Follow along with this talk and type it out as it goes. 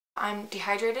I'm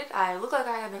dehydrated. I look like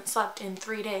I haven't slept in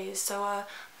 3 days, so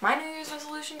my New Year's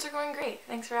resolutions are going great.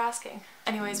 Thanks for asking.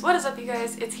 Anyways, what is up you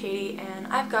guys? It's Katie and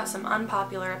I've got some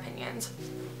unpopular opinions.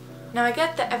 Now I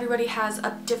get that everybody has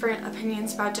different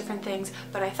opinions about different things,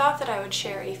 but I thought that I would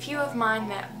share a few of mine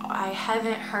that I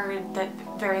haven't heard that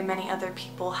very many other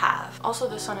people have. Also,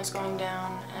 the sun is going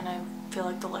down and I feel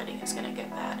like the lighting is gonna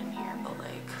get bad in here, but like,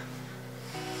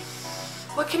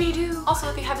 what can you do? Also,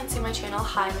 if you haven't seen my channel,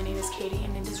 hi, my name is Katie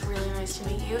and it is really nice to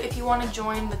meet you. If you want to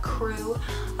join the crew,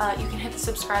 you can hit the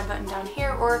subscribe button down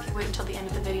here, or if you wait until the end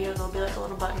of the video, there'll be like a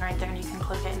little button right there and you can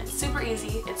click it and it's super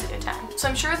easy. It's a good time. So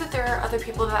I'm sure that there are other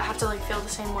people that have to like feel the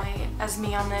same way as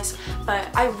me on this, but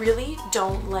I really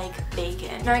don't like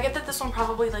bacon. Now I get that this one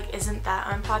probably like isn't that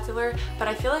unpopular, but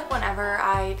I feel like whenever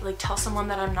I like tell someone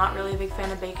that I'm not really a big fan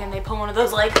of bacon, they pull one of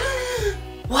those like,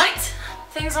 what?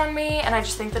 Things on me, and I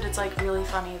just think that it's like really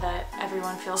funny that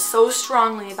everyone feels so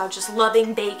strongly about just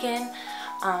loving bacon,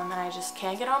 and I just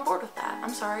can't get on board with that.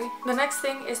 I'm sorry. The next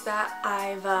thing is that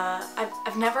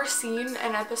I've never seen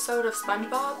an episode of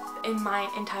SpongeBob in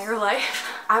my entire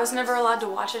life. I was never allowed to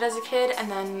watch it as a kid, and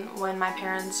then when my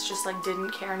parents just like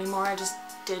didn't care anymore, I just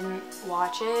didn't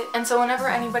watch it. And so whenever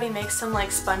anybody makes some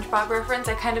like SpongeBob reference,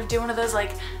 I kind of do one of those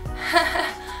like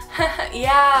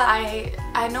yeah,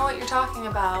 I know what you're talking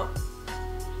about.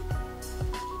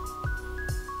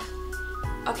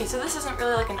 Okay, so this isn't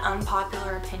really like an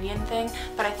unpopular opinion thing,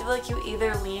 but I feel like you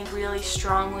either lean really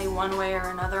strongly one way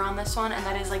or another on this one, and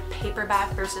that is like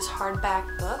paperback versus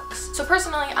hardback books. So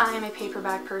personally, I am a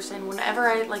paperback person. Whenever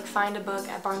I like find a book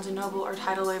at Barnes & Noble or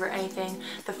Tidal Wave or anything,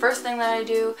 the first thing that I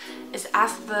do is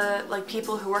ask the like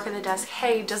people who work at the desk,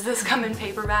 hey, does this come in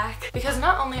paperback? Because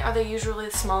not only are they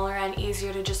usually smaller and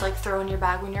easier to just like throw in your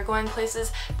bag when you're going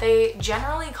places, they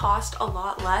generally cost a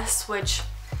lot less, which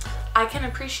I can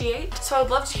appreciate. So I'd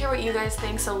love to hear what you guys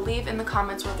think, so leave in the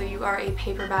comments whether you are a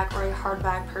paperback or a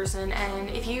hardback person, and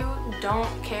if you don't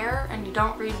care and you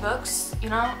don't read books, you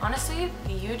know, honestly,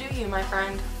 you do you, my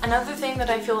friend. Another thing that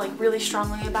I feel like really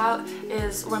strongly about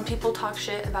is when people talk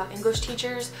shit about English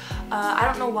teachers. I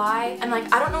don't know why, and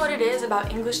like I don't know what it is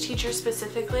about English teachers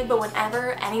specifically, but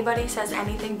whenever anybody says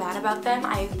anything bad about them,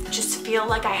 I just feel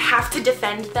like I have to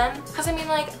defend them. Because I mean,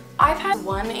 like, I've had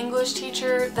one English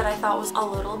teacher that I thought was a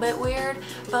little bit weird,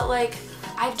 but like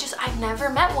I've never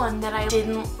met one that I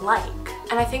didn't like.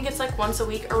 And I think it's like once a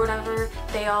week or whatever,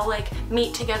 they all like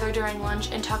meet together during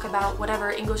lunch and talk about whatever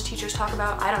English teachers talk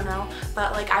about, I don't know.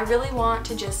 But like I really want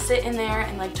to just sit in there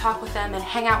and like talk with them and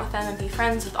hang out with them and be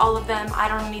friends with all of them. I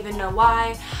don't even know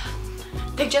why.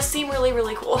 They just seem really,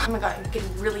 really cool. Oh my god, I'm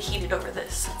getting really heated over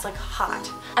this. It's like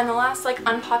hot. And the last like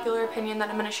unpopular opinion that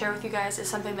I'm gonna share with you guys is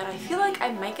something that I feel like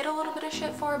I might get a little bit of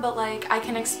shit for, but like I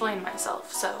can explain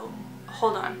myself, so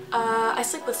hold on. I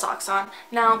sleep with socks on.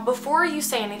 Now, before you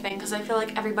say anything, because I feel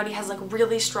like everybody has like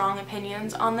really strong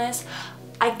opinions on this,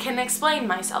 I can explain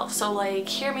myself, so like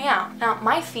hear me out. Now,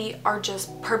 my feet are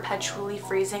just perpetually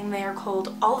freezing. They are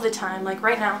cold all the time. Like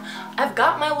right now, I've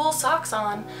got my wool socks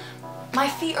on. My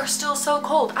feet are still so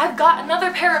cold. I've got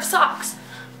another pair of socks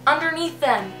underneath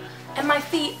them and my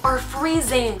feet are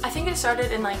freezing. I think it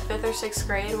started in like 5th or 6th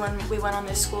grade when we went on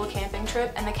this school camping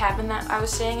trip, and the cabin that I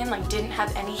was staying in like didn't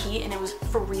have any heat and it was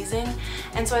freezing.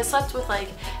 And so I slept with like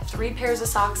 3 pairs of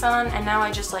socks on, and now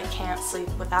I just like can't sleep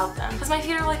without them. Because my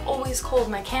feet are like always cold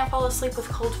and I can't fall asleep with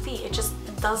cold feet. It just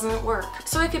doesn't work.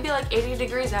 So it could be like 80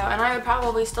 degrees out and I would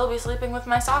probably still be sleeping with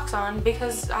my socks on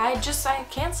because I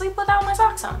can't sleep without my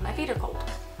socks on. My feet are cold.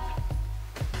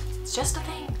 It's just a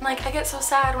thing. Like, I get so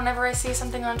sad whenever I see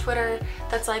something on Twitter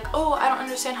that's like, oh, I don't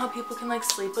understand how people can like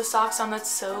sleep with socks on, that's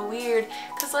so weird.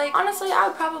 Because like, honestly, I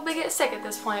would probably get sick at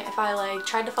this point if I like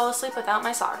tried to fall asleep without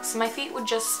my socks. My feet would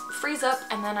just freeze up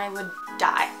and then I would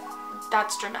die.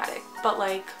 That's dramatic, but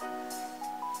like,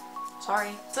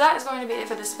 sorry. So that is going to be it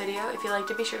for this video. If you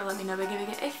liked it, be sure to let me know by giving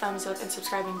it a thumbs up and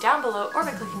subscribing down below, or by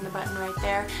clicking the button right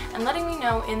there and letting me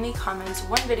know in the comments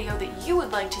one video that you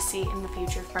would like to see in the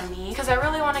future from me, because I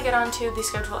really want to get onto the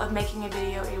schedule of making a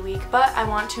video a week, but I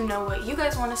want to know what you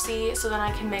guys want to see so then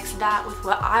I can mix that with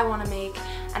what I want to make.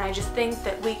 And I just think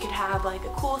that we could have like a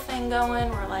cool thing going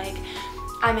where like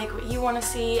I make what you want to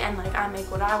see and like I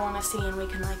make what I want to see, and we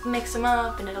can like mix them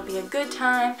up and it'll be a good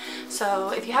time.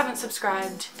 So if you haven't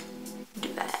subscribed,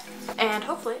 do that. And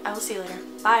hopefully I will see you later.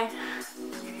 Bye.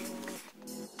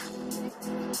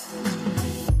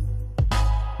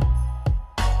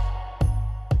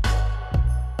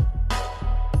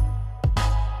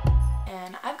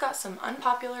 And I've got some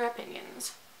unpopular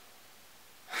opinions.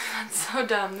 That's so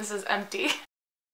dumb. This is empty.